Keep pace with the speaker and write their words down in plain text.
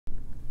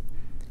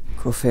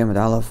Kufay Amud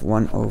Aleph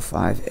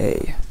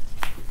 105a.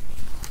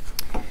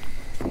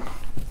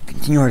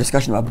 Continue our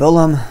discussion about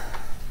Bilam.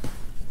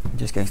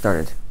 Just getting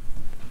started.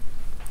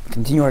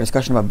 Continue our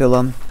discussion about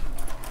Bilam.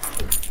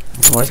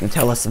 The Lord is going to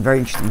tell us some very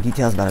interesting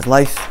details about his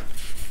life,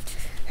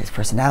 his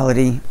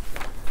personality,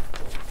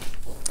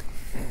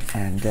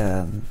 and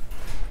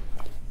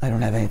I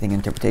don't have anything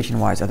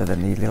interpretation-wise other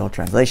than the little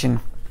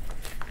translation.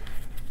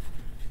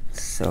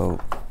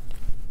 So,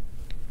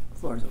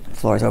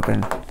 floor is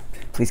open.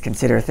 Please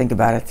consider, think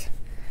about it,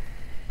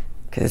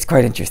 because it's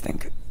quite interesting.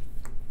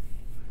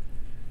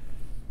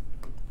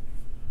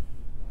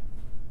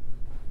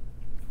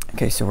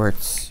 Okay, so we're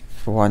at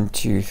 1,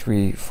 2,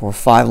 3, 4,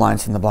 5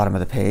 lines from the bottom of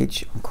the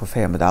page.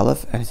 Kufay Amud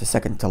Aleph, and it's the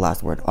second to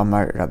last word.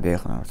 Amar Rabbi,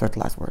 third to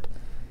last word.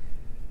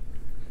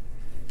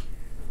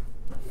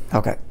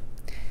 Okay.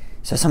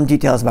 So some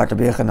details about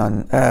Rabbi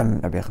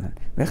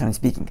Yochanan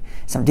speaking.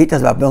 Some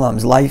details about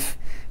Bilam's life,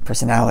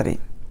 personality.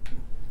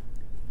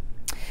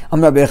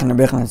 Rabbi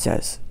Yochanan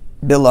says,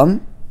 Bilam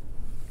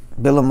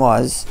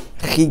was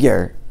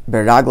chiger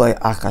beragloi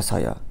achas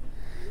haya.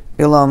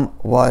 Bilam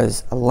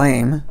was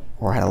lame,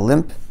 or had a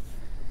limp,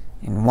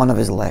 in one of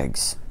his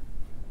legs.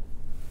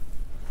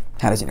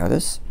 How does he know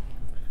this?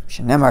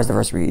 Shenemar, as the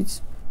verse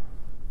reads.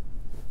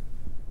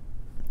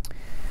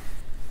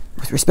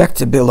 With respect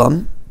to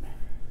Bilam,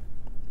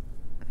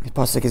 the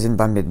pasuk is in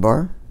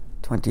Bamidbar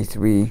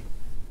 23:3.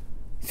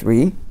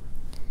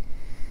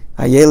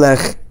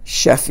 Ayelech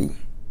shefi,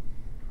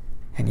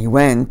 and he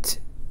went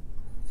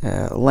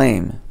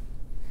lame.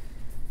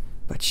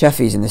 But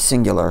shefi is in the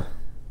singular.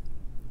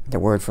 The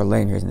word for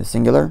lame here is in the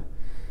singular,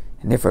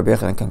 and therefore Rabbi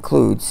Yochanan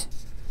concludes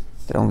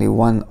that only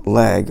one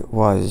leg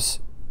was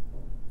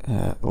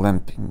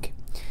limping.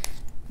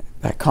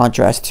 By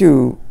contrast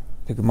to,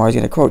 the Gemara is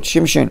going to quote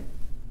Shimshon.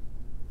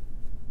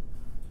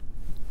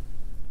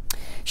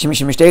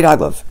 Shimshon,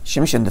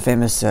 the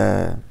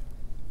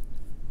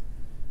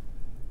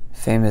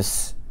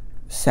famous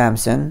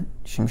Samson,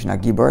 Shimshon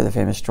HaGibor, the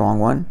famous strong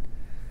one,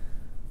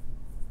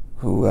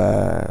 who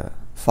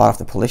fought off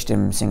the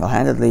Pelishtim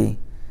single-handedly,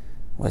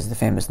 was the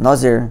famous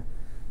Nazir,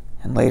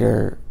 and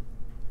later,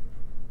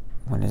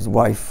 when his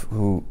wife,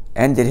 who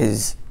ended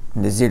his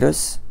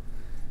Nazirus,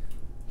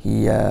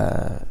 he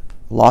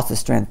lost his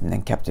strength and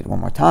then kept it one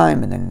more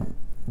time, and then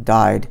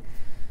died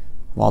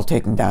while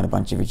taking down a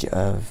bunch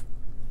of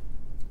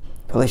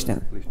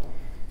Pelishtim.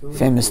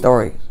 Famous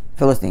story.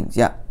 Philistines,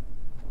 yeah.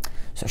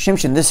 So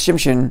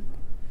Shimshon,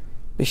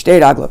 Bishtei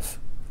Raglav,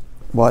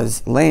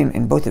 was lame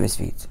in both of his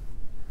feet.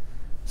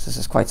 So this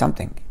is quite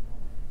something.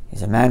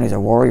 He's a man who's a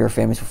warrior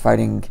famous for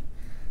fighting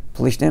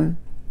Pelishtim,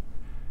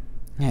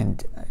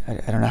 and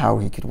I don't know how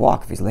he could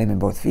walk if he's lame in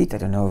both feet. I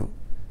don't know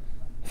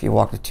if he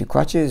walked with 2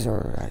 crutches,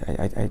 or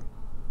I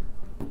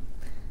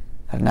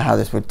don't know how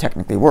this would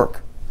technically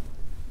work.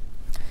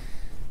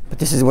 But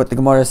this is what the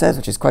Gemara says,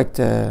 which is quite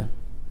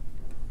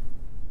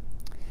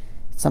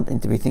something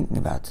to be thinking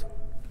about.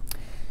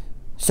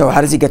 So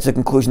how does he get to the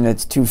conclusion that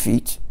it's 2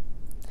 feet?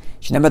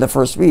 Remember, the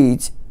first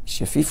reads,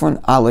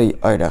 Shefifun alei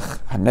oirach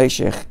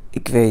haneshech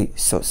ikvei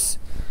sus.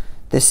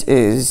 This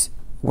is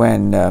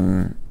when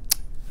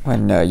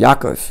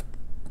Yaakov,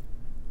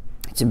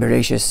 it's in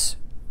Bereshis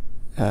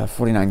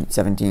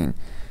 49:17,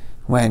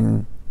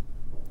 when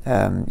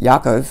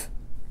Yaakov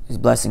is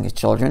blessing his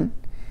children,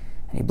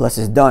 and he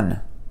blesses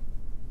Dan.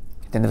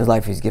 At the end of his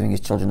life, he's giving his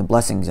children the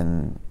blessings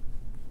and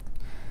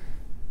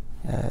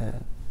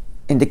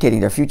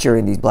indicating their future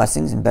in these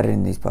blessings, embedded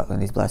in these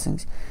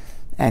blessings.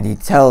 And he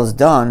tells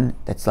Dan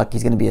that's like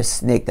he's going to be a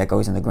snake that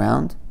goes in the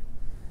ground.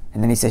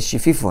 And then he says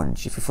Shififun.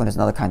 Shififun is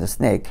another kind of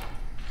snake.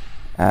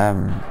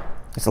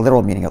 It's a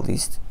literal meaning, at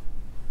least.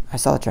 I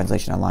saw the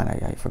translation online.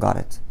 I forgot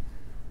it.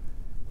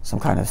 Some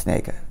kind of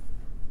snake.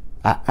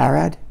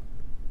 Arad?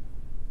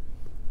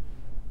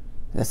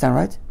 Does that sound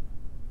right?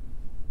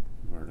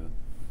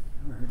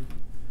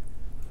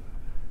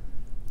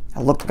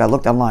 I looked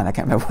online. I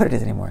can't remember what it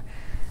is anymore.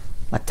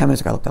 Like 10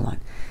 minutes ago, I looked online.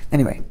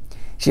 Anyway,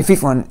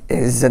 Shififun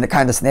is a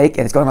kind of snake,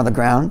 and it's going on the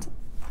ground,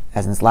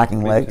 as in it's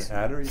lacking legs.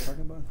 Adder you're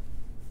talking about?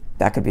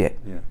 That could be it.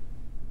 Yeah.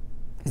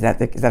 Is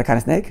that a kind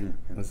of snake? Yeah.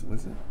 What's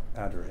it?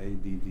 Adder,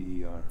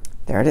 A-D-D-E-R.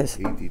 There it is.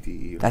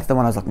 A-D-D-E-R. That's the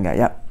one I was looking at.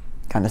 Yep,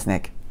 kind of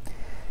snake.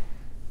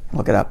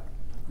 Look it up.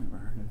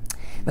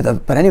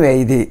 But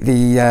anyway,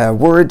 the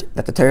word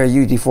that the Torah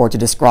used before to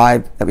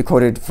describe, that we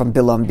quoted from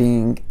Bilam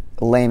being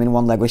lame in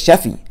one leg, was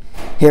shefi.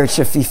 Here it's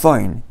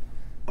shefifon,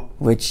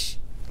 which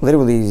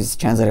literally is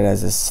translated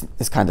as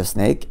this kind of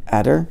snake,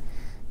 adder.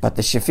 But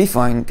the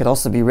shefifon could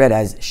also be read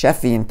as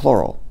shefi in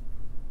plural.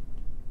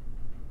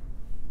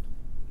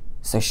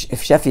 So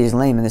if shefi is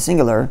lame in the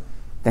singular,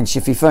 then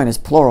shefifon is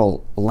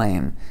plural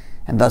lame.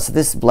 And thus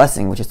this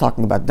blessing, which is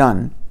talking about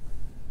Dan,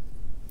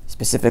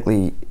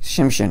 specifically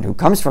Shimshon, who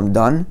comes from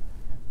Dan,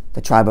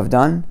 the tribe of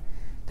Dan,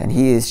 then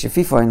he is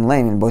shefifon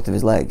lame in both of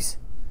his legs.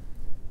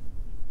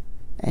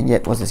 And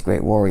yet was this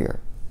great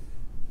warrior.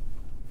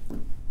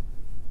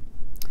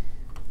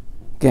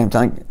 Okay, I'm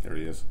telling you. There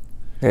he is.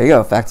 There you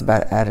go. Facts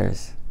about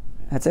adders.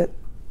 That's it.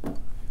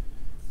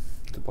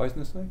 The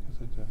poisonous snake?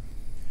 Is it?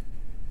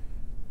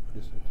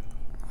 Yes,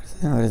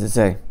 I do. What does it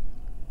say?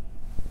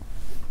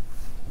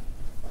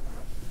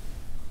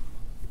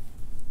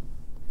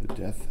 The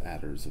death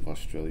adders of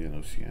Australia and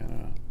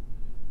Oceania,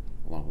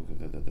 along with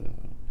the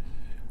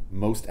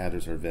most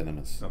adders are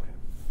venomous. Okay.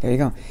 There you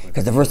go.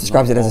 Because the verse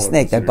describes it as a Not all are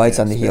snake that considered bites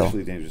on the heel.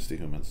 Especially dangerous to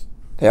humans.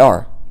 They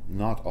are.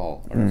 Not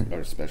all are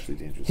especially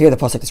dangerous. Here the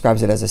pasuk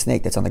describes it as a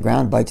snake that's on the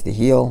ground, bites the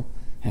heel,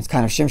 and it's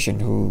kind of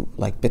Shimshon who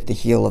like bit the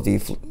heel of the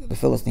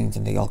Philistines,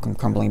 and they all come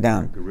crumbling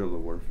down. Guerrilla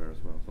warfare as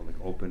well. So like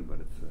open, but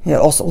it's. Yeah,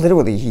 also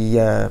literally he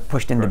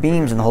pushed in the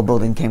beams, and the whole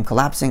building came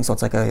collapsing. So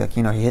it's like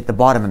he hit the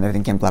bottom, and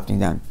everything came collapsing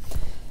down.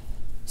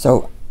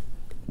 So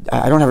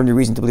I don't have any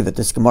reason to believe that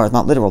this Gemara is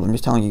not literal. I'm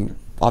just telling you,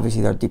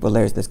 obviously there are deeper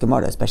layers to this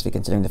Gemara, especially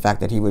considering the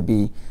fact that he would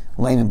be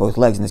lame in both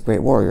legs, and this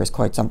great warrior is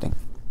quite something.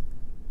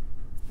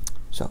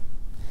 So,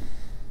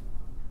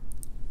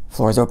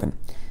 floor is open.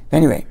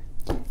 Anyway,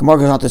 Gemara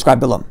goes on to describe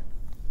Bilam.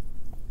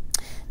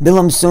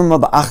 Bilam summa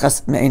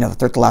ba'achas me'ena, the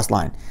third to last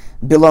line.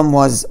 Bilam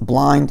was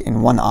blind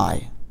in one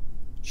eye.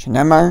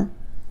 Shenemar,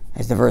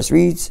 as the verse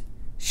reads,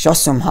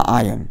 shasum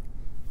ha'ayon.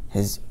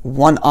 His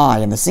one eye,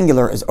 in the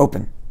singular, is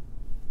open.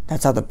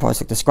 That's how the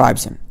pasuk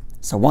describes him.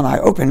 So one eye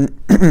open,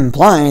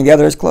 implying the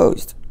other is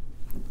closed.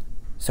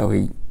 So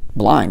he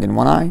blind in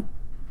one eye.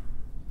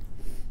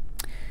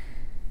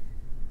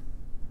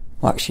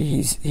 Well, actually,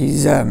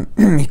 he's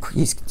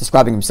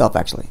describing himself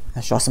actually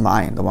as Shasam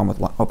Ayin, the one with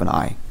one open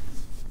eye.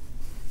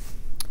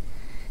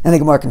 And the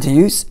Gemara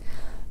continues,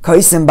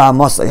 Kaisim ba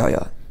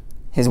Masayaya,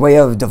 his way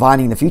of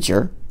divining the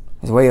future,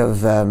 his way of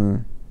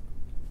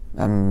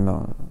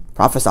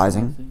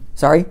prophesizing.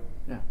 Sorry,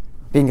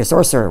 being a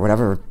sorcerer,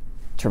 whatever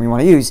term you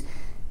want to use,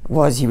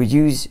 was he would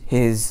use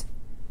his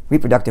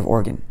reproductive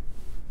organ.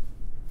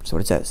 That's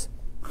what it says.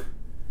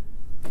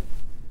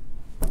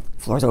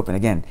 Floor's open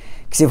again.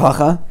 Ksiv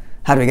hacha.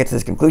 How do we get to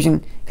this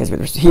conclusion? Because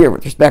with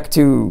respect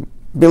to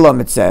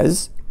Bilam, it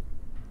says,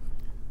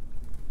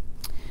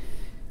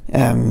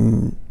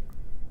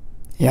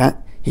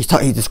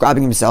 he's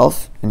describing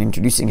himself and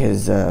introducing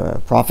his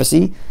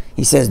prophecy.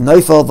 He says,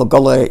 Neufel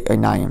v'golei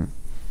einayim,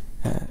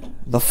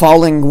 the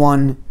falling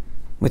one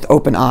with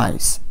open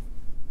eyes.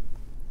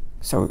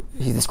 So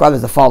he's described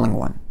as the falling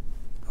one.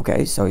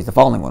 Okay, so he's the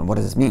falling one. What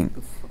does this mean?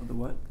 The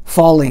what?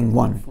 Falling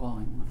one.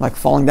 Falling one. Like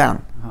falling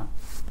down. Uh-huh.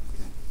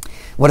 Okay.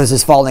 What does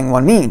this falling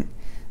one mean?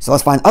 So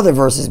let's find other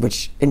verses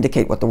which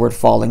indicate what the word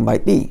falling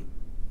might be.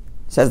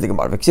 Says the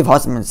Gemara. Ksiv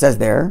Hasman says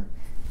there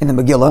in the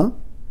Megillah,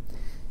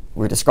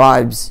 where it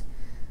describes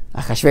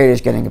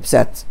Achashverosh getting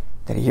upset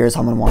that he hears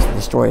Haman wants to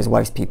destroy his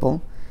wife's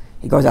people.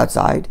 He goes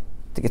outside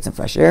to get some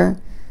fresh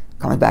air,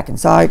 comes back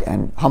inside,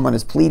 and Haman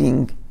is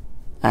pleading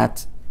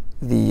at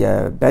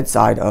the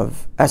bedside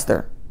of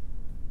Esther,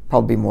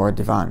 probably more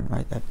divan,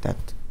 right? That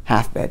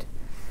half bed,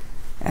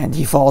 and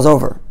he falls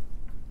over.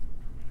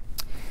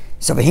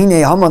 So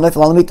v'hinei Haman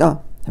lefel al mita,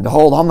 and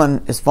behold,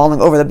 Haman is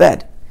falling over the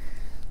bed.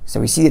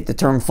 So we see that the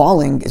term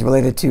falling is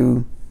related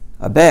to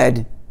a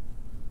bed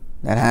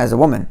that has a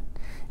woman,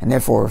 and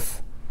therefore,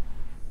 if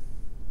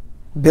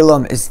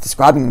Bilam is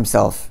describing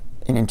himself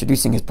in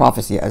introducing his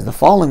prophecy as the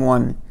falling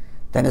one,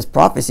 then his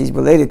prophecy is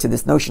related to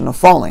this notion of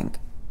falling,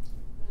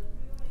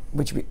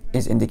 which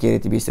is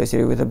indicated to be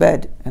associated with a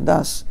bed, and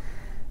thus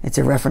it's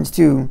a reference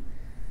to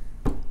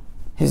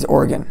his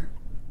organ.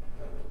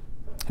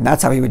 And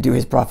that's how he would do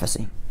his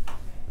prophecy.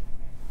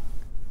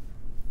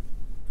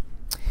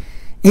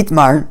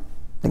 Itmar,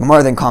 the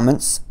Gemara then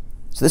comments,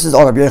 so this is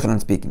all Rabbi Yochanan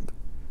speaking.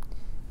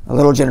 A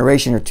little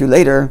generation or two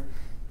later,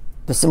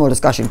 the similar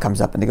discussion comes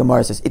up, and the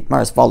Gemara says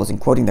Itmar as follows in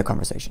quoting the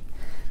conversation.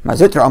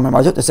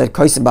 Marzutra said,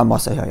 Kaisim ba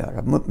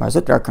Masayaya.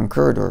 Marzutra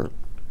concurred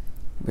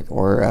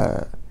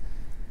or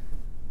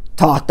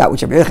taught that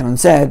which Rabbi Yochanan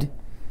said,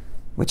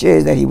 which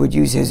is that he would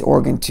use his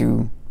organ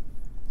to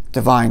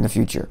divine the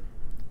future.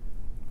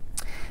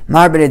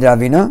 Mar Bered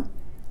Ravina,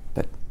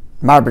 but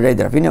Mar Bered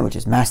Ravina, which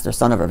is master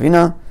son of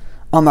Ravina,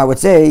 Amar would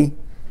say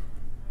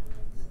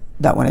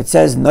that when it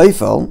says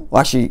Neufel,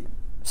 well actually,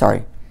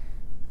 sorry,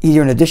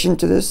 either in addition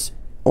to this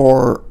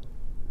or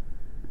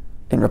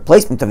in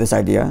replacement of this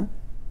idea,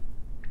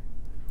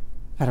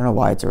 I don't know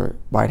why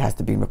it has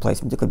to be in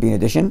replacement. It could be in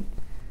addition.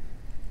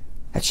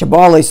 At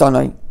Shabbat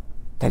Sanai,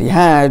 that he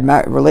had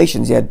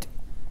he had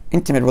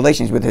intimate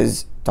relations with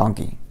his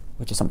donkey,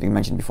 which is something we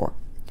mentioned before.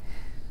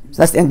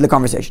 So that's the end of the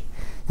conversation.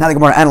 Now the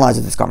Gemara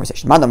analyzes this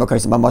conversation.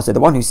 The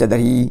one who said that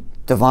he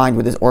divined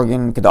with his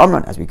organ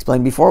Kedamran, as we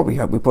explained before, we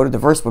quoted the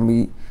verse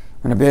when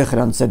Rabbi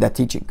Yochanan said that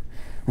teaching.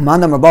 And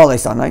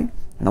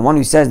the one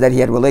who says that he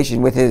had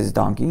relation with his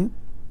donkey.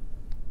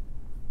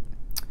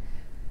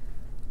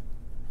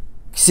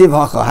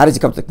 How does he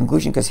come to the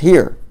conclusion? Because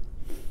here,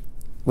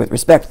 with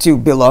respect to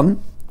Bilam,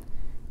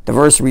 the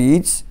verse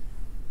reads,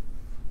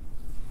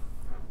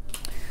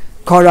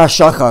 Kara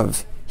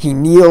Shachav, he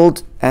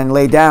kneeled and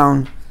lay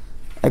down.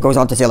 It goes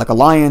on to say like a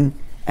lion,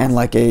 and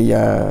like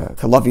a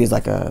Kalavi is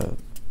like a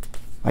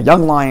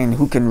young lion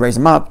who can raise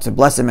him up to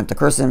bless him and to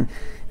curse him.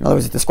 In other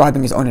words, it's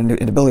describing his own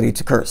inability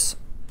to curse.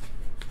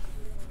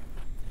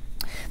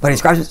 But he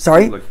describes it,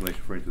 sorry? Like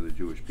referring to the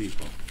Jewish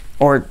people.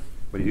 Or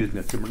But he's using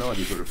that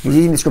terminology sort of. He's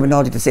using this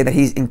terminology to say that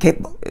he's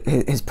incapable.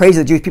 His praise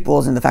of the Jewish people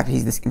is in the fact that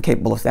he's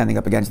incapable of standing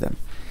up against them.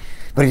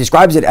 But he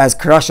describes it as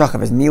kara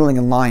shachav, as kneeling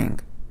and lying.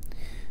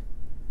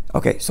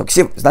 Okay, so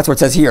that's what it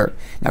says here.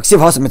 Now, ksiv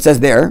hasam, it says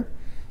there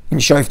in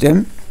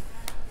Shoftim.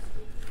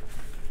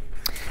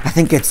 I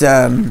think it's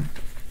Sisra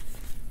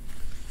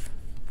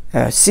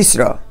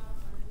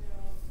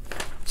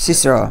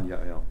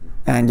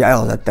and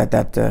Yael,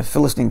 that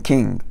Philistine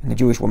king and the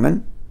Jewish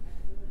woman,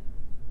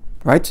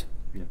 right?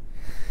 Yeah.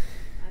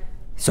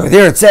 So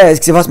there it says,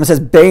 ksiv hasam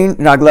says, bein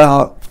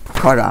ragleha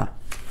kara,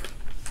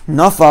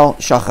 nafal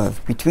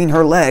shachav, between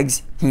her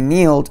legs he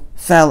kneeled,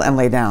 fell, and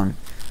lay down.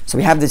 So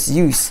we have this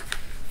use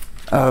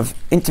of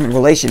intimate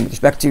relation with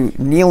respect to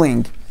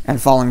kneeling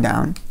and falling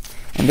down,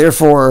 and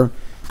therefore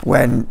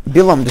when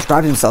Bilam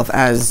describes himself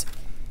as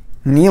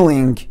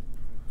kneeling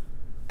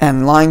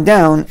and lying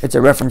down, it's a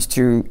reference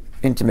to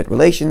intimate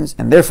relations,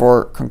 and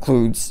therefore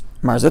concludes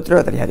Mar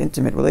Zutra that he had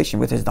intimate relation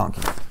with his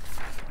donkey.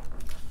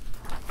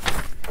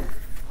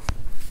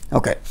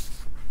 Okay.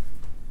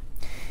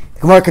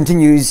 The Gemara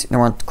continues, now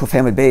we're on Kuf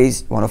Hamid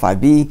Beis,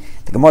 105b.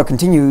 The Gemara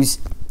continues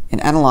in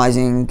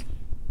analyzing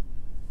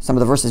some of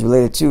the verses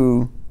related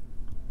to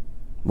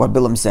what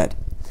Bilam said.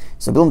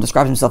 So Bilam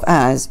describes himself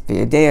as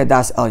V'yadea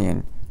das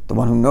Elyon, the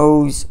one who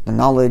knows the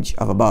knowledge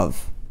of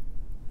above,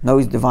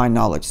 knows divine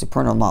knowledge,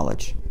 supernal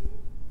knowledge.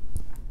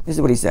 This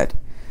is what he said.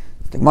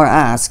 The Gemara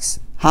asks,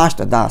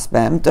 Hashta das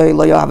be'emtei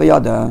lo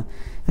yada.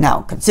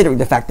 Now, considering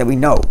the fact that we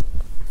know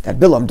that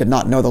Bilam did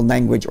not know the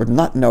language or did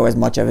not know as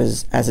much of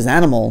as his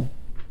animal,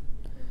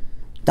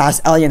 das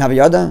Elyon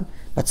havayada,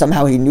 but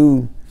somehow he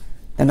knew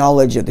the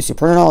knowledge of the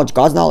supernal knowledge,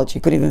 God's knowledge. He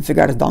couldn't even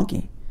figure out his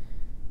donkey.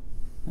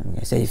 I'm going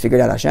to say he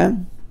figured out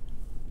Hashem.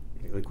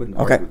 He couldn't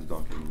Okay. argue with the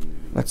donkey.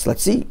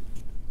 Let's see.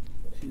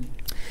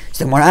 So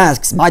the Gemara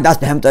asks, "My das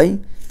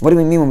behemtai." What do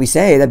we mean when we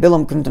say that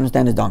Bilam couldn't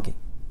understand his donkey?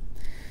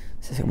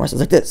 So the Gemara says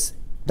like this: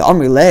 the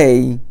Amri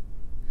lay,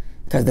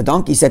 because the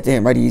donkey said to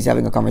him, right? He's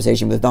having a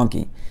conversation with his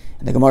donkey,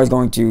 and the Gemara is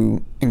going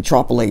to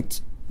interpolate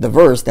the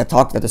verse that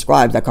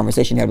describes that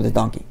conversation he had with his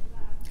donkey,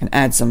 and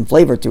add some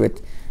flavor to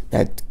it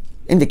that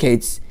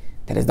indicates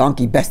that his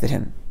donkey bested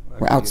him,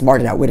 or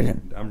outsmarted, outwitted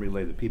him. The Amri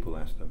lay, the people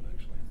asked them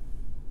actually.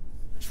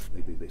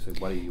 They said,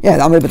 "Why do you?"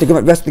 Yeah, but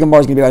the rest of the Gemara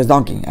is going to be about his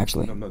donkey,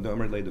 actually. No, the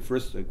Amri lay. The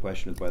first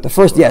question is by The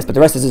first, yes, but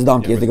the rest is his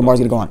donkey. Yeah, As the Gemara is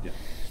going to go on. Yeah.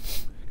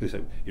 They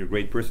said, "You're a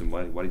great person.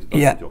 Why did you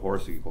Yeah. donkey to a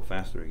horse so you go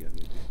faster again?"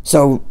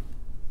 So,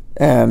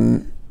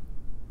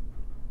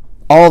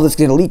 all of this is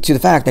going to lead to the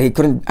fact that he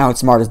couldn't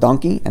outsmart his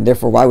donkey, and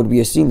therefore, why would we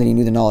assume that he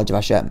knew the knowledge of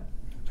Hashem?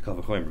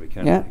 He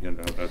can't Yeah.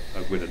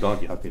 outwit a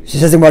donkey. How can he? She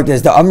says in like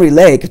this: the Amri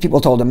lay, because people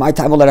told him, "My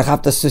time will let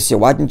susya.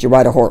 Why didn't you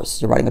ride a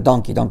horse? You're riding a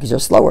donkey. Donkeys are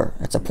slower.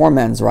 It's a poor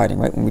man's riding,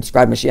 right?" When we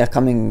describe Mashiach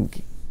coming,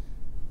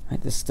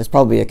 right, there's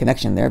probably a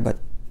connection there, but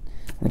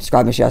when we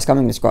describe Mashiach's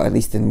coming, describe at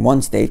least in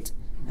one state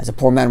as a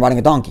poor man riding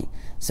a donkey.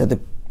 So the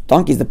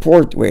donkey is the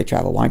poor way to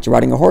travel. Why aren't you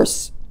riding a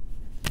horse?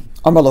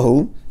 Amar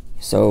lahu.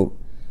 So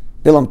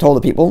Bilam told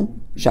the people,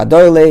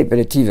 "Shadoyle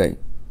beretive."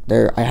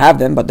 I have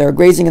them, but they're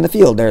grazing in the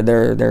field.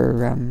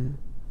 They're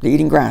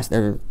eating grass.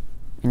 They're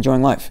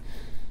enjoying life.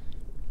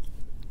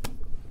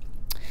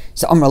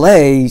 So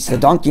Amrale, so the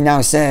donkey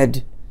now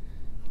said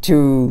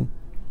to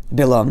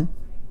Bilam,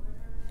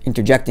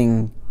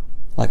 interjecting,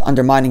 like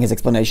undermining his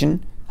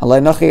explanation,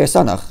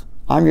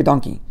 I'm your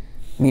donkey,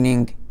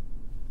 meaning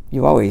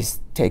you always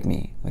take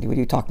me. What are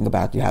you talking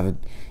about? You have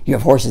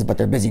horses, but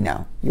they're busy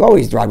now. You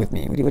always ride with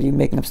me. What are you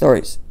making up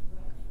stories?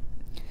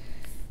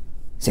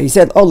 So he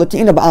said, "Oh,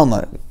 Latina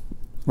ba'alma."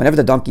 Whenever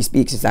the donkey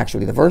speaks, it's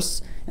actually the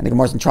verse, and the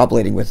Gemara is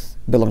interpolating with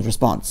Bilam's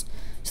response.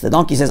 So the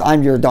donkey says,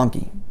 "I'm your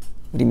donkey."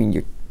 What do you mean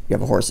you have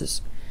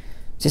horses?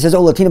 So he says,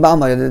 "Oh, Latina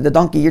ba'alma, the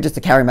donkey, you're just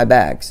to carry my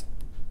bags."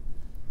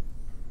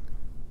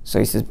 So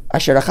he says,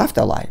 "Asher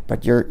achafta alai,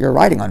 but you're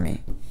riding on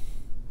me."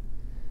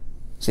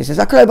 So he says,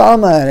 "Akrei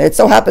ba'alma, it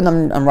so happened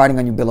I'm riding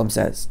on you." Bilam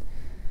says.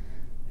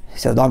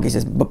 So the donkey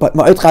says, "But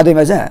ma'ut chadei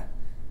mazeh,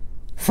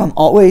 from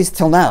always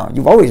till now,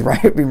 you've always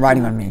been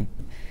riding on me."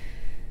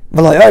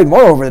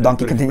 Moreover, the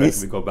donkey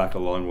continues. We go back a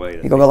long way.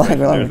 You go back a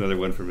long way. There's another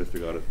one for Mr.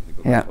 Goddard. We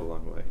go back a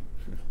long way.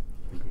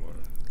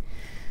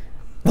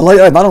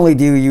 Not only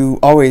do you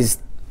always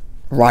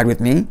ride with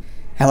me,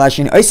 but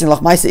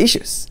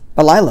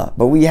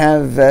we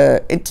have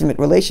intimate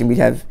relation. We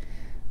have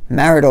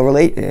marital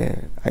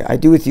relation. I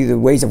do with you the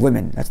ways of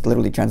women. That's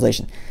literally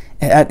translation.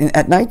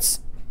 At nights,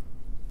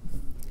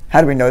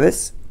 how do we know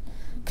this?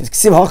 Because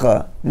Ksiv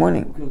Hacha,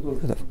 morning.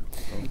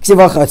 Ksiv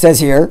Hacha, it says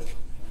here,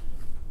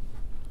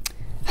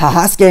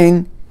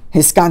 Hahaskein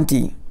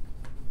hiskanti.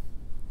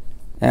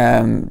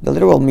 The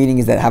literal meaning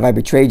is that have I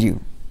betrayed you?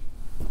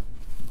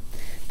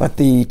 But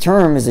the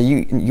term is a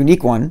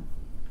unique one,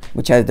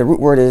 which has the root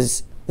word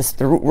is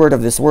the root word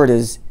of this word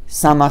is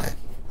samach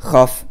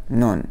chaf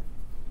nun.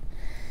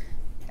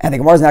 And the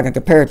Gemara is not going to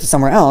compare it to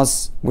somewhere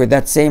else where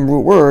that same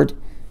root word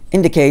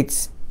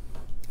indicates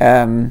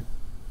marital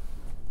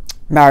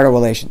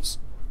relations.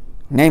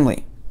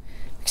 Namely,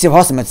 Ksiv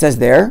Hasam, it says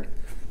there,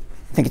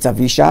 I think it's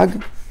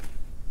Avishag.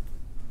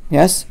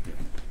 Yes?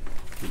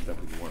 Yeah.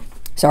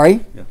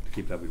 Sorry? Yeah.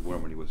 keep that bit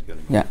warm when he was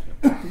getting Yeah.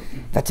 it.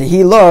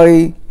 V'tehi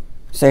loi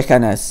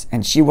seichenes,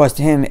 and she was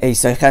to him a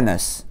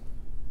seichenes,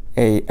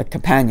 a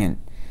companion.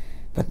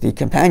 But the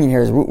companion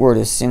here, the root word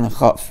is sin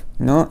chaf,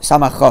 no,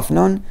 samach chaf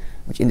nun,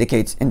 which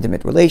indicates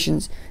intimate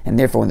relations, and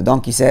therefore when the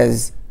donkey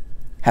says,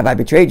 "Have I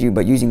betrayed you?"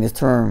 but using this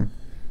term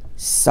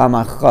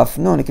samach chaf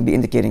nun, it could be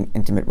indicating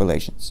intimate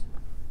relations.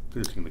 It's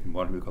interesting. Like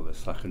what we call the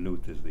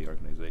Sachanut is the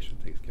organization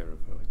that takes care of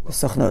The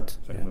Sachnut.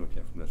 Sachanut,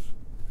 yeah, from this.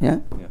 Yeah.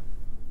 Yeah,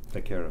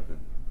 take care of it.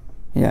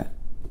 Yeah.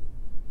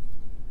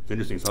 It's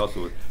interesting. It's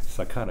also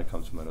sakana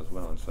comes from that as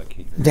well. It's like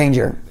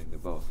Danger. They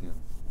both, yeah.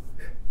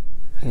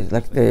 It's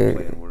like Play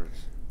on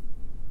words.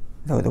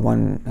 the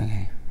one.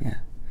 Okay. Yeah.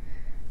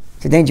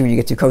 It's a danger when you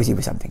get too cozy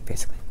with something,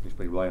 basically. You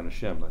rely on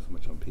Hashem, not so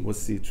much on people.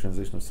 What's the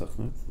translation of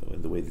Sachnut?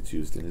 The way that's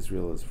used in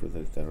Israel is for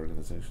that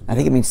organization? I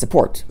think it means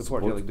support.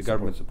 Support, yeah, like the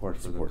government support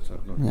for Support,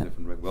 the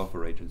different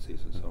welfare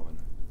agencies and so on.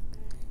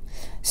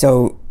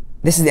 So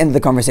this is the end of the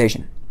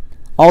conversation.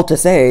 All to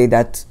say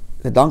that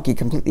the donkey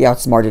completely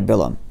outsmarted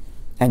Bilam,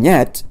 and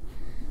yet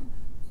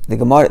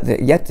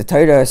the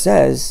Torah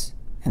says,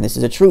 and this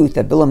is a truth,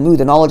 that Bilam knew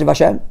the knowledge of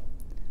Hashem.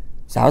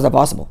 So how is that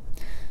possible?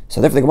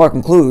 So therefore the Gemara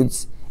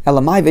concludes,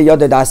 Elamai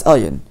ve'yoda das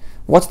elyon.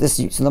 What's this?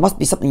 So there must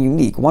be something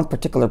unique, one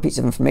particular piece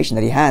of information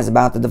that he has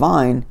about the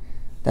divine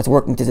that's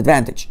working to his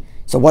advantage.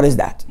 So what is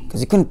that?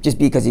 Because it couldn't just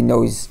be because he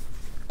knows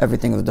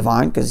everything of the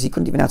divine, because he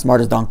couldn't even outsmart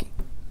his donkey.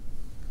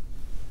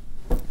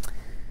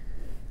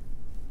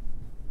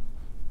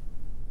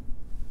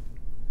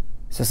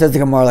 So it says the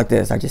Gemara like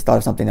this. I just thought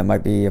of something that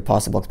might be a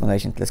possible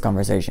explanation to this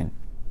conversation.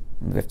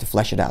 We have to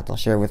flesh it out. I'll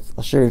share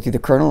with you the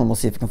kernel, and we'll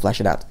see if we can flesh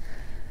it out.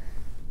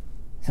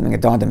 Something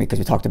that dawned on me because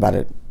we talked about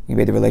it. We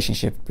made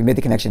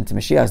the connection to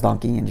Mashiach's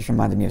donkey, and just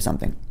reminded me of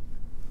something.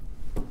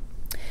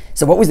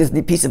 So what was this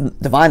piece of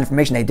divine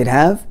information they did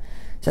have?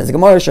 It says the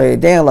Gemara,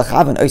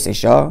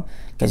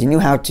 because he knew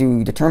how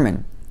to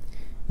determine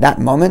that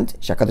moment,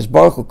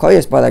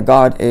 that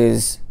God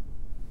is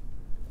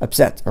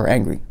upset or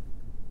angry.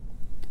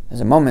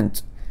 There's a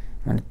moment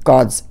when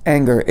God's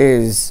anger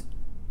is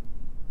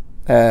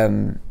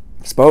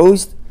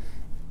exposed,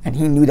 and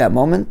he knew that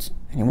moment,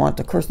 and he wanted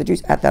to curse the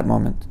Jews at that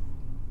moment.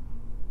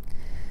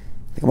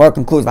 The Gemara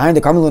concludes, behind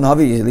the Karmelun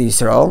Havi is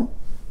Yisrael,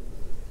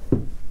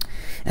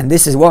 and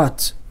this is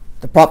what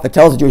the prophet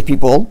tells the Jewish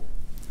people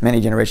many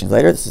generations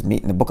later. This is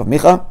in the book of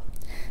Micha.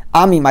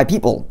 Ami, my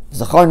people,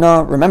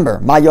 Zacharna,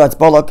 remember, Ma Yoatz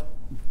Balak,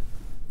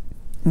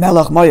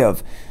 Melech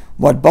Moav,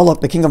 what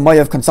Balak, the king of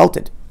Moav,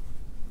 consulted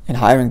in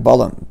hiring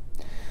Balaam.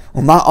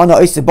 And what that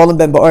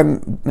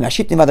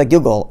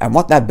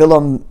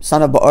Bilam,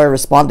 son of Ba'or,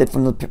 responded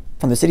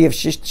from the city of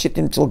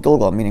Shittim till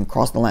Gilgal, meaning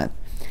across the land.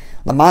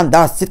 Laman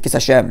das tzidkis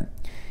Hashem,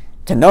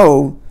 to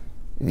know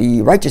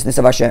the righteousness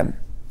of Hashem.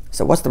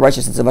 So what's the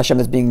righteousness of Hashem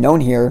that's being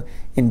known here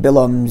in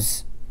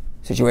Bilam's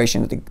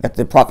situation that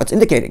the prophet's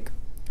indicating?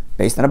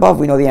 Based on above,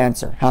 we know the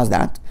answer. How's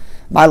that?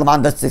 What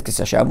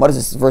does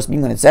this verse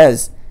mean when it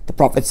says, the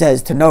prophet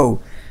says, to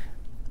know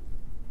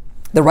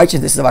the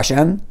righteousness of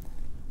Hashem?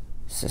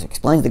 So it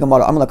explains the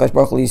Gemara,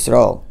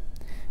 Yisrael.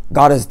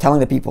 God is telling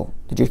the people,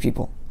 the Jewish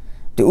people,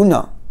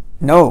 De'una,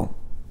 know,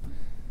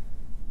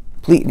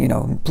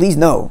 please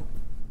know,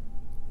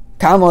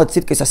 how much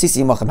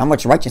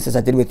righteousness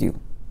I did with you.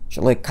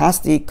 I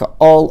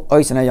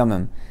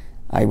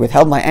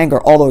withheld my anger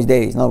all those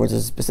days. In other words,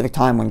 there's a specific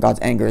time when God's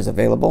anger is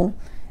available,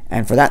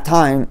 and for that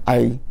time,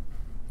 I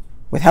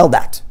withheld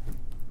that.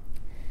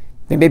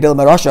 Maybe Bilam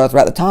Rasha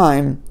throughout the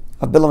time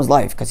of Bilam's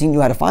life, because he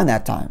knew how to find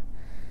that time.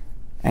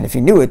 And if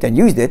he knew it and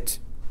used it,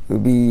 it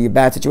would be a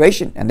bad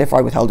situation, and therefore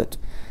I withheld it.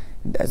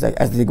 As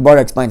the Gemara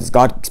explains, as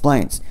God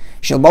explains,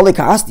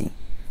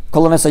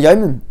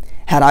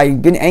 had I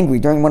been angry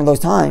during one of those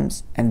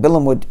times, and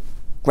Bilam would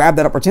grab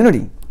that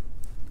opportunity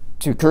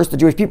to curse the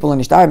Jewish people,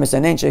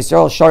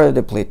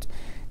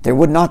 there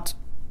would not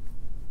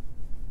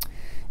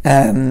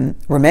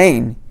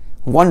remain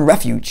one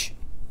refuge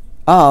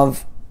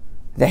of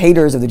the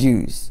haters of the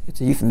Jews. It's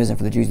a euphemism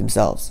for the Jews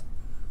themselves.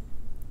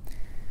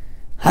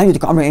 And this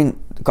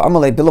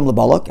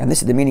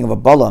is the meaning of a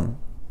Balaam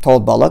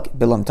told Balak.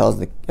 Bilam tells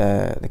the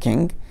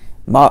king,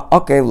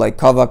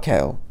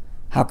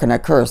 how can I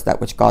curse that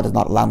which God does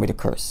not allow me to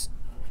curse?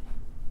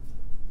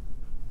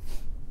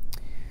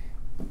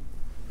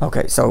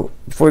 Okay, so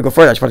before we go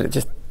further, I just wanted to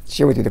just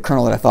share with you the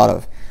kernel that I thought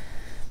of.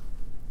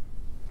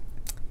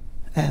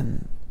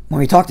 When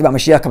we talked about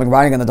Mashiach coming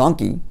riding on the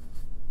donkey,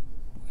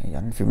 I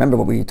don't know if you remember,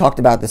 but we talked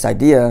about this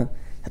idea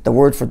that the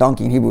word for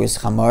donkey in Hebrew is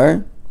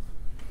chamar.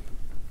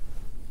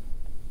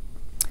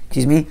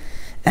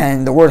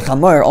 And the word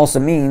chamar also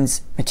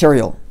means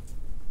material,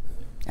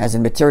 as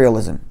in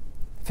materialism,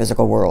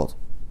 physical world.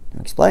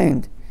 I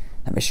explained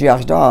that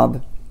Mashiach's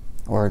job,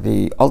 or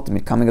the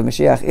ultimate coming of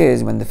Mashiach,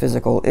 is when the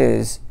physical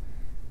is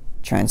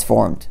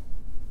transformed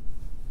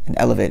and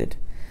elevated.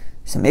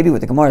 So maybe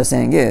what the Gemara is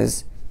saying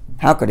is,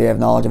 how could he have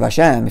knowledge of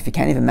Hashem if he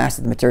can't even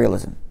master the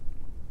materialism?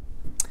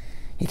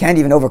 He can't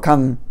even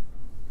overcome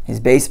his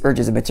base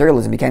urges of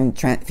materialism.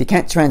 If he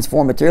can't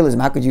transform materialism,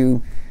 how could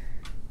you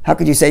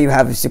say you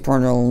have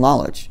supernal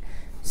knowledge?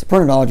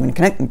 Supernal knowledge, when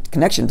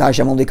connection to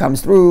Hashem only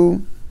comes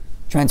through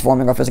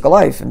transforming our physical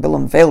life, and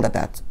Bilam failed at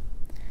that.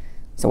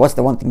 So what's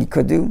the one thing he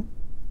could do?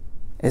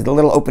 Is the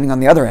little opening on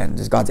the other end,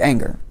 is God's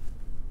anger.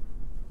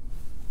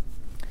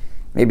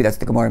 Maybe that's what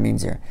the Gemara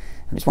means here.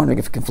 I'm just wondering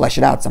if we can flesh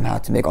it out somehow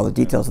to make all the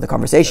details of the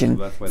conversation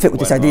fit with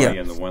this idea.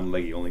 And the one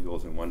leg, he only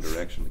goes in one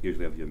direction. Like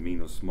usually have the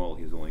Amino small,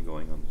 he's only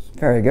going on the small.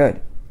 Very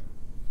good.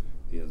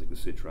 He has like the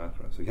Sitra,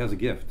 so he has a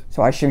gift.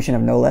 So our Shimshon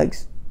have no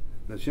legs?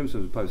 The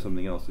Shimshon is probably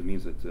something else. It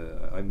means that,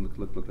 I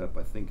looked up,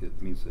 I think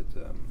it means that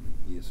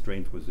his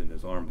strength was in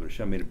his arm, but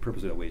Hashem made it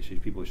purposely that way.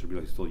 People should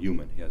realize he's still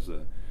human. He has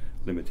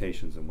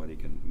limitations in what he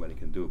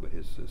can do, but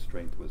his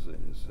strength was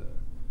in his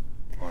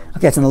arms.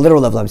 Okay, it's on the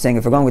literal level. I'm saying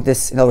if we're going with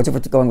this, in other words, if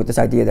we're going with this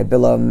idea that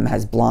Bilam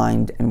has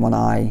blind in one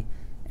eye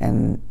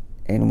and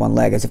in one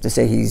leg, as if to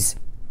say he's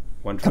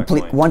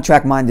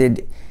one-track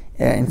minded,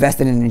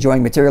 invested in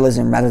enjoying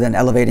materialism rather than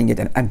elevating it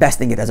and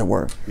besting it, as it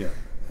were. Yeah.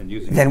 And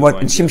then what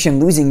Shimshon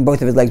losing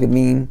both of his legs would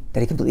mean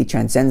that he completely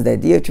transcends the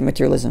idea of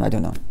materialism? I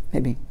don't know.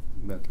 Maybe.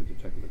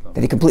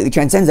 That he completely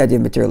transcends the idea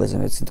of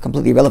materialism. It's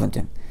completely irrelevant to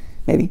him.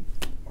 Maybe.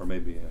 Or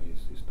maybe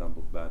he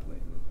stumbled badly.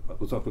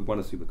 We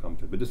want to see what comes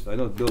to it. But this, I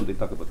know they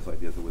talk about this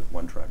idea with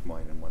one-track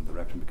mind in one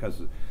direction, because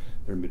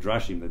there are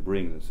midrashim that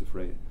bring this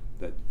afraid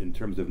that in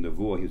terms of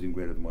nevuah, he's even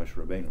greater than Moshe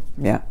Rabbeinu.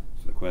 Yeah.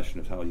 So the question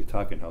is how you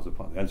talk and how's it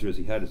possible. The answer is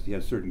he had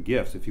certain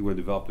gifts. If he would have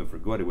developed them for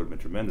good, it would have been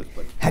tremendous.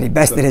 But had he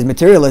bested his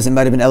materialism,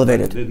 might have been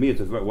elevated. To me,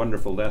 it's a very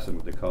wonderful lesson,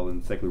 what they call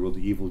in the secular world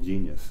the evil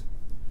genius.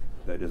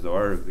 That is,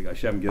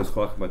 Hashem gives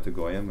chokhmah to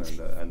goyim,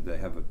 and they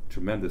have a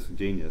tremendous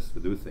genius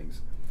to do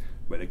things.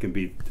 But it can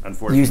be,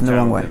 unfortunately, used in the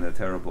wrong way. In a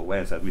terrible way,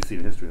 as we've seen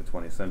in history in the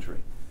 20th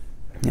century.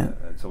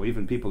 And so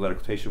even people that are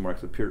quotation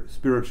marks are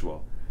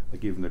spiritual,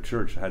 like even the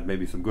church had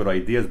maybe some good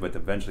ideas, but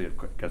eventually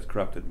it gets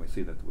corrupted. And we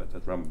see that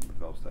Rambam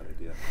develops that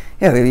idea.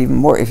 Yeah, even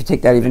more, if you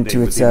take that even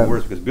to its... even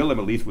worse, because Bilam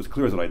at least was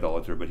clear as an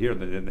idolater, but here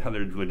in other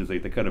religions they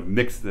kind of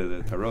mix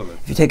the Torah.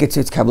 If you take it to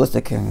its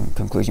Kabbalistic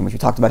conclusion, which we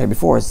talked about here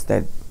before, is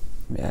that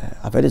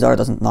Avodah Zarah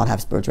does not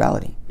have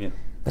spirituality. Yeah.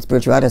 But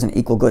spirituality doesn't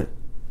equal good.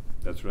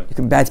 That's right. It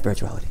can be bad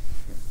spirituality.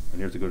 Yeah. And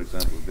here's a good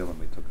example of Bilam.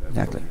 They took that.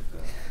 Exactly.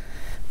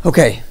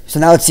 Okay, so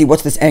now let's see,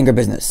 what's this anger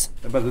business?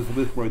 But this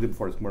Gemara we did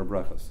before, it's Gemara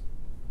Brachas.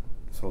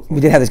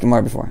 We did have this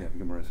Gemara before. Yeah,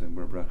 Gemara said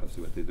Gemara Brachas.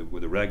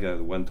 With the Rega,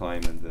 the one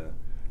time, and the...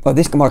 Oh,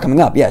 this Gemara coming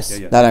up, yes.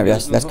 Yeah.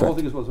 Yes, that's correct. The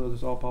whole thing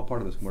is all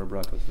part of this Gemara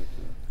Brachas.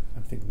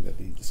 I'm thinking that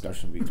the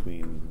discussion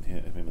between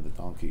him and the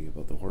donkey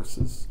about the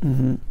horses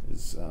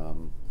is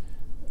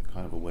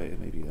kind of a way,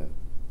 maybe a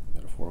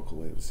metaphorical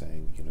way of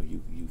saying,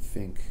 you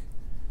think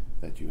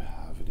that you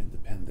have an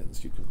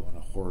independence. You can go on a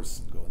horse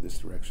and go in this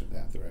direction,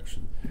 that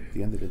direction. At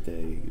the end of the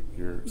day,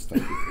 you're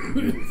stuck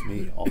with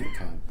me all the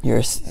time.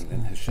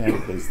 And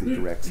Hashem basically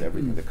directs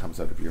everything that comes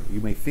out of your...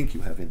 You may think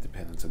you have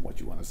independence in what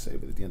you want to say,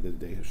 but at the end of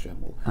the day,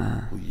 Hashem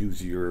will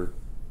use your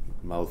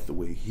mouth the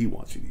way He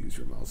wants you to use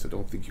your mouth. So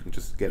don't think you can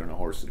just get on a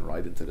horse and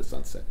ride into the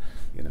sunset,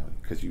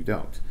 because you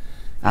don't.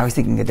 I was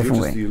thinking a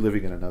different way. You're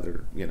living in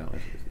another, in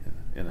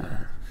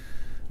a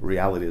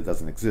reality that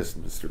doesn't exist,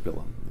 Mr.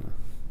 Bilam.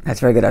 That's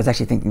very good. I was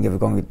actually thinking you're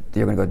going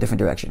to go a different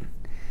direction.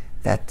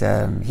 That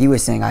he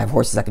was saying, I have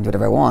horses, I can do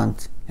whatever I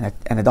want.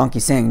 And the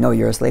donkey's saying, no,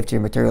 you're a slave to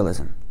your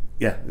materialism.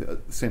 Yeah,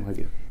 same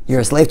idea.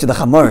 You're a slave to the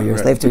chamor. You're a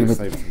slave to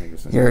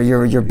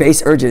your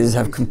base urges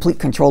have complete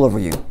control over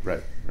you.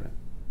 Right.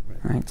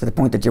 To the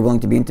point that you're willing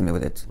to be intimate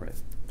with it. Right.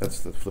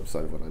 That's the flip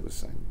side of what I was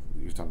saying.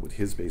 You're talking about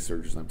his base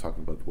urges, and I'm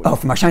talking about what...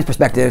 from Hashem's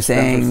perspective,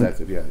 saying...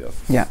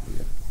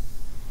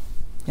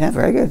 Yeah,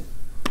 very good.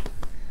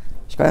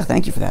 Shkoyach,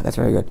 thank you for that. That's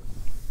very good.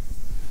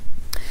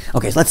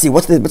 Okay, so let's see.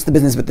 What's the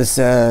business with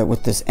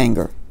this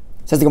anger?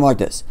 It says the Gemara like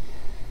this.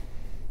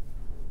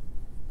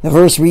 The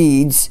verse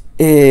reads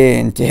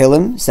in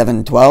Tehillim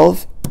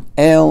 7:12,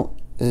 El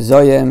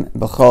Zoyem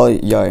B'chol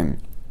Yom,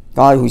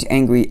 God who's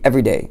angry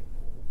every day.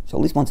 So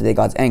at least once a day,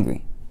 God's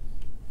angry.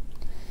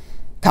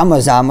 Kama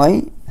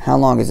Zamai, how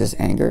long is this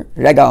anger?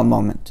 Rega, a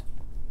moment.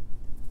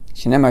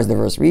 Shenemar, as the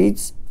verse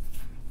reads,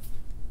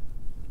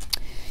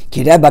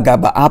 Kireba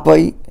Gaba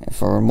Apai,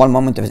 for 1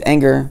 moment of his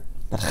anger,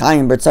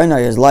 Chayim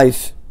B'Tzaynai, his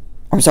life.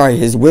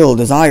 His will,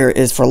 desire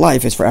is for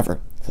life, is forever.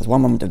 So there's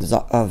 1 moment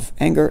of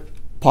anger,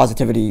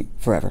 positivity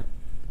forever.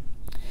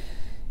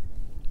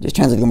 Just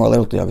translate the Gemara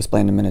literally, I'll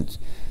explain in a minute.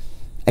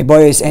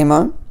 Eboyes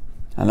Ema,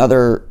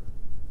 another,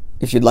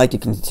 if you'd like, you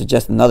can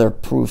suggest another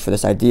proof for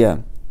this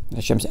idea.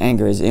 Hashem's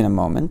anger is in a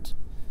moment.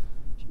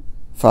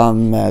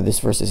 From this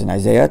verse is in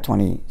Isaiah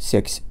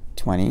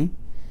 26:20,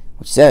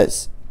 which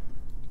says,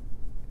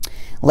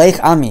 Leich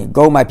Ami,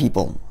 go my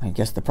people. I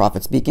guess the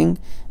prophet speaking.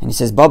 And he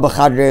says, Baba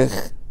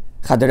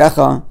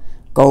Chadrecha,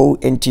 go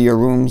into your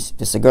rooms,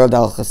 V'sagar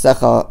dal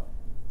chasecha,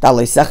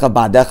 dalesecha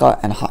ba'decha,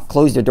 and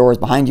close your doors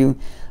behind you.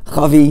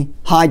 Chavi,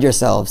 hide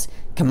yourselves.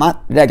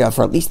 Kamat rega,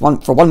 for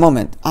 1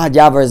 moment. Ad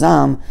yavar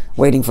zam,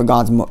 waiting for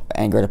God's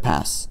anger to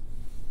pass.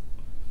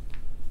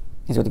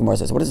 Here's what the Gemara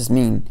says. What does this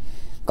mean?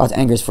 God's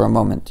anger is for a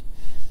moment.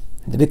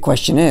 And the big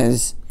question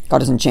is, God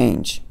doesn't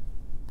change.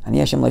 And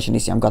Yeshem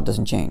Leishanisiam, God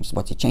doesn't change.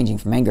 What's He changing?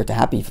 From anger to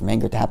happy? From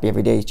anger to happy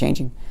every day He's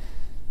changing.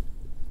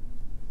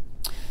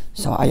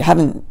 So I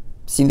haven't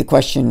seen the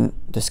question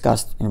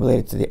discussed and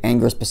related to the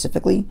anger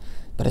specifically,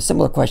 but a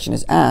similar question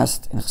is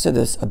asked in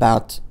Chassidus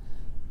about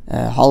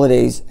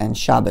holidays and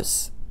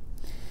Shabbos.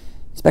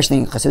 Especially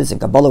in Chassidus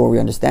and Kabbalah, where we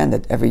understand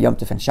that every Yom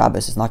Tov and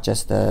Shabbos is not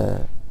just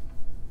a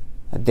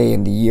day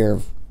in the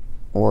year,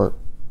 or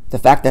the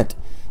fact that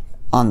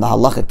on the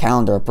halachic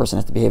calendar a person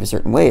has to behave a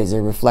certain way is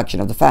a reflection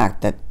of the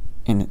fact that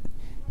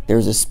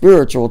there's a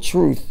spiritual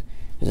truth,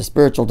 there's a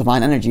spiritual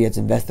divine energy that's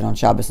invested on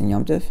Shabbos and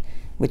Yom Tov,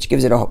 which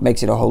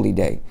makes it a holy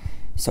day.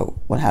 So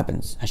what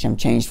happens? Hashem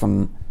changed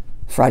from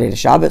Friday to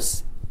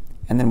Shabbos,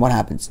 and then what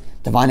happens?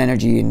 Divine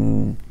energy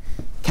in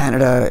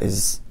Canada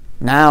is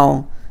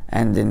now,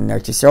 and in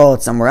Eretz Yisrael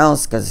it's somewhere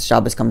else because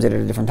Shabbos comes in at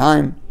a different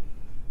time.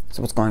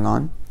 So what's going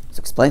on? So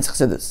explains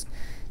Chassidus.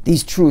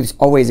 These truths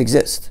always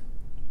exist.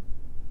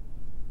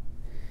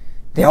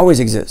 They always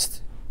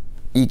exist.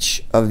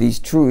 Each of these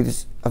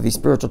truths, of these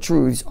spiritual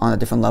truths, on a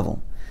different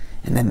level.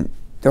 And then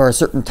there are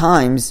certain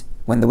times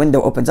when the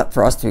window opens up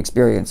for us to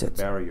experience it.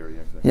 Barrier, yeah.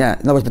 Exactly. Yeah,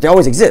 in other words, but they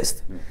always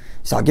exist. Yeah.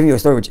 So I'll give you a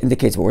story which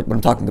indicates what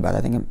I'm talking about.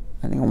 I think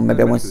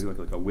maybe I once.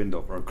 Like a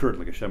window or a curtain,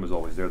 like Hashem is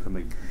always there.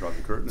 Somebody draws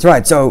the curtain. That's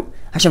right. So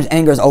Hashem's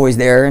anger is always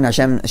there, and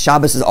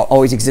Shabbos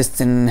always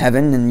exists in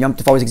heaven, and Yom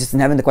Tov always exists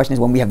in heaven. The question is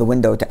when we have the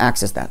window to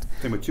access that.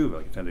 Same with Tshuva,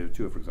 like 10 days of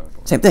Tshuva, for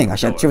example. Same thing.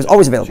 Hashem Tshuva is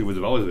always available. Tshuva is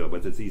always available,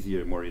 but it's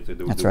easier, more the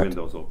That's right.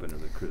 windows open or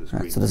the screen.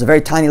 Right. So there's a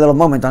very tiny little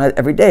moment on it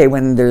every day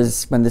when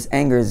this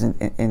anger is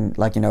in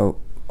like a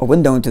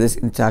window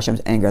into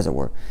Hashem's anger, as it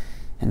were,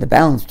 and the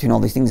balance between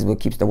all these things is what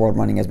keeps the world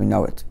running as we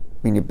know it.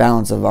 I mean, the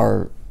balance of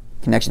our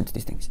connection to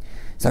these things.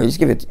 So I'll just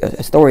give it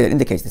a story that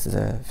indicates this. Is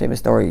a famous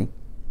story.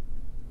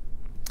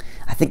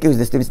 I think it was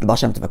the students of the Baal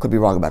Shem Tov. I could be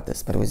wrong about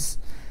this, but it was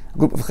a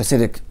group of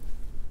Hasidic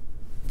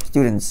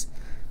students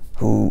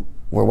who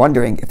were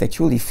wondering if they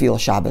truly feel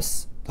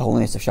Shabbos, the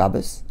holiness of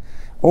Shabbos,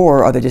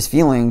 or are they just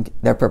feeling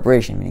their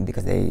preparation, meaning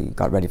because they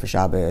got ready for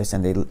Shabbos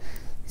and they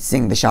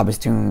sing the Shabbos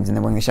tunes and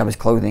they're wearing the Shabbos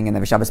clothing and they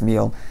have a Shabbos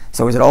meal.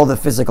 So is it all the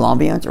physical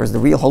ambience, or is the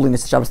real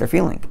holiness of Shabbos they're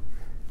feeling?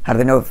 How do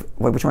they know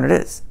which one it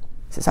is?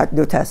 So it's hard to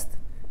do a test.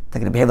 They're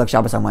going to behave like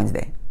Shabbos on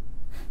Wednesday.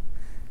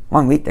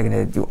 1 week, they're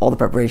going to do all the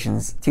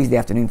preparations Tuesday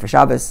afternoon for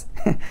Shabbos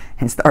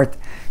and start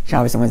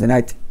Shabbos on Wednesday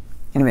night.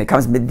 Anyway, it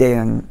comes midday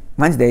on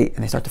Wednesday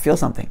and they start to feel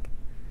something.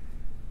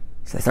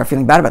 So they start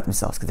feeling bad about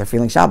themselves because they're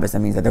feeling Shabbos. That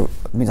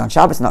means on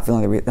Shabbos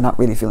they're not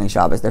really feeling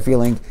Shabbos. They're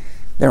feeling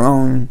their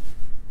own.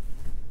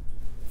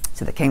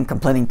 So they came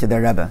complaining to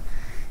their Rebbe,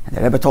 and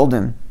the Rebbe told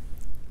them,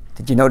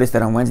 "Did you notice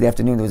that on Wednesday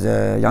afternoon there was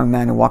a young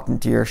man who walked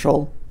into your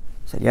shul?"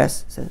 He said,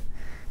 "Yes." He said,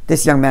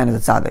 "This young man is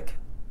a tzaddik.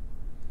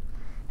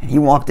 And he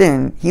walked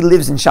in, he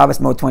lives in Shabbos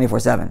mode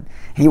 24/7.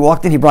 He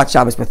walked in, he brought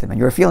Shabbos with him, and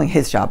you were feeling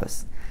his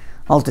Shabbos."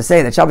 All to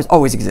say that Shabbos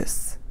always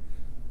exists.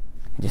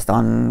 And just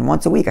on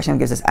once a week, Hashem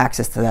gives us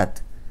access to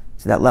that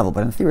level.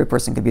 But in theory, a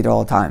person could be there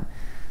all the time.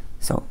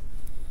 So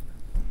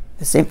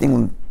the same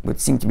thing would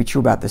seem to be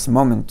true about this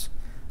moment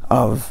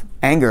of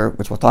anger,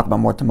 which we'll talk about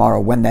more tomorrow,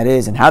 when that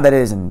is and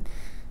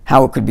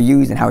how it could be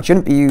used and how it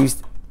shouldn't be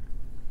used.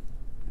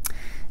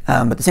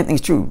 But the same thing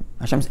is true.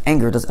 Hashem's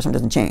anger Hashem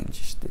doesn't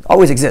change. It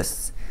always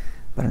exists.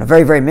 But in a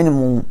very, very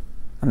minimal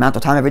amount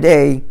of time every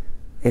day,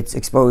 it's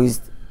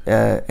exposed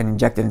and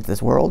injected into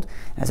this world.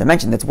 As I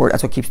mentioned, that's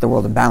what keeps the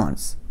world in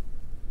balance.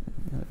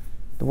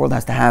 The world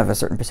has to have a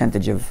certain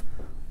percentage of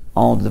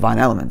all the divine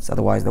elements,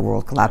 otherwise the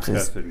world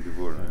collapses.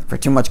 For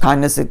too much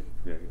kindness,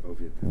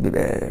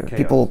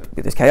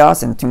 there's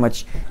chaos, and too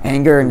much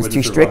anger, and it's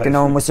too strict, and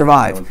no one will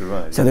survive.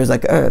 So there's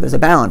a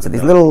balance, and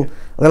these little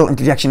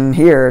interjection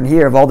here and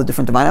here of all the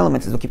different divine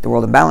elements will keep the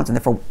world in balance, and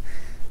therefore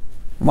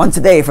once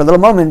a day for a little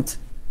moment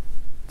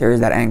there is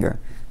that anger.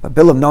 But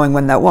Bilam, knowing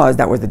when that was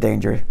the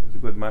danger.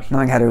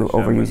 Knowing how to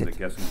overuse it.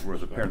 Chesed were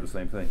as a parent, the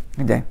same thing.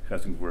 Okay.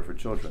 Chesed were for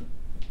children.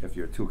 If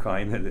you're too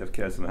kind, they have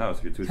chaos in the house.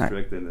 If you're too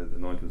strict, then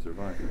no one can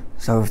survive.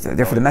 So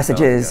therefore the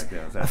message is,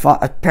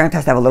 a parent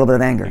has to have a little bit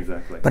of anger.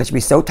 Exactly. But it should be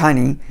so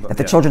tiny that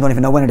the children don't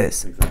even know when it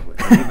is.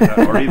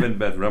 Exactly. Or even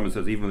Beth Rama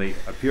says, even they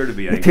appear to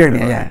be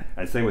angry.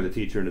 And same with the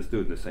teacher and the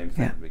student, the same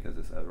thing. Because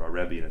it's a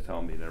Rabbi and a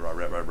Talmud, and a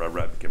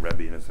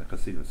Rabbi and a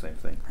Chassid, the same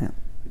thing. Yeah.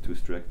 If you're too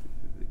strict,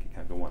 you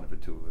can't go on. If you're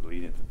too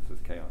lenient,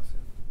 it's chaos.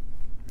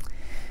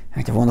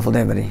 Have a wonderful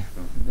day, buddy.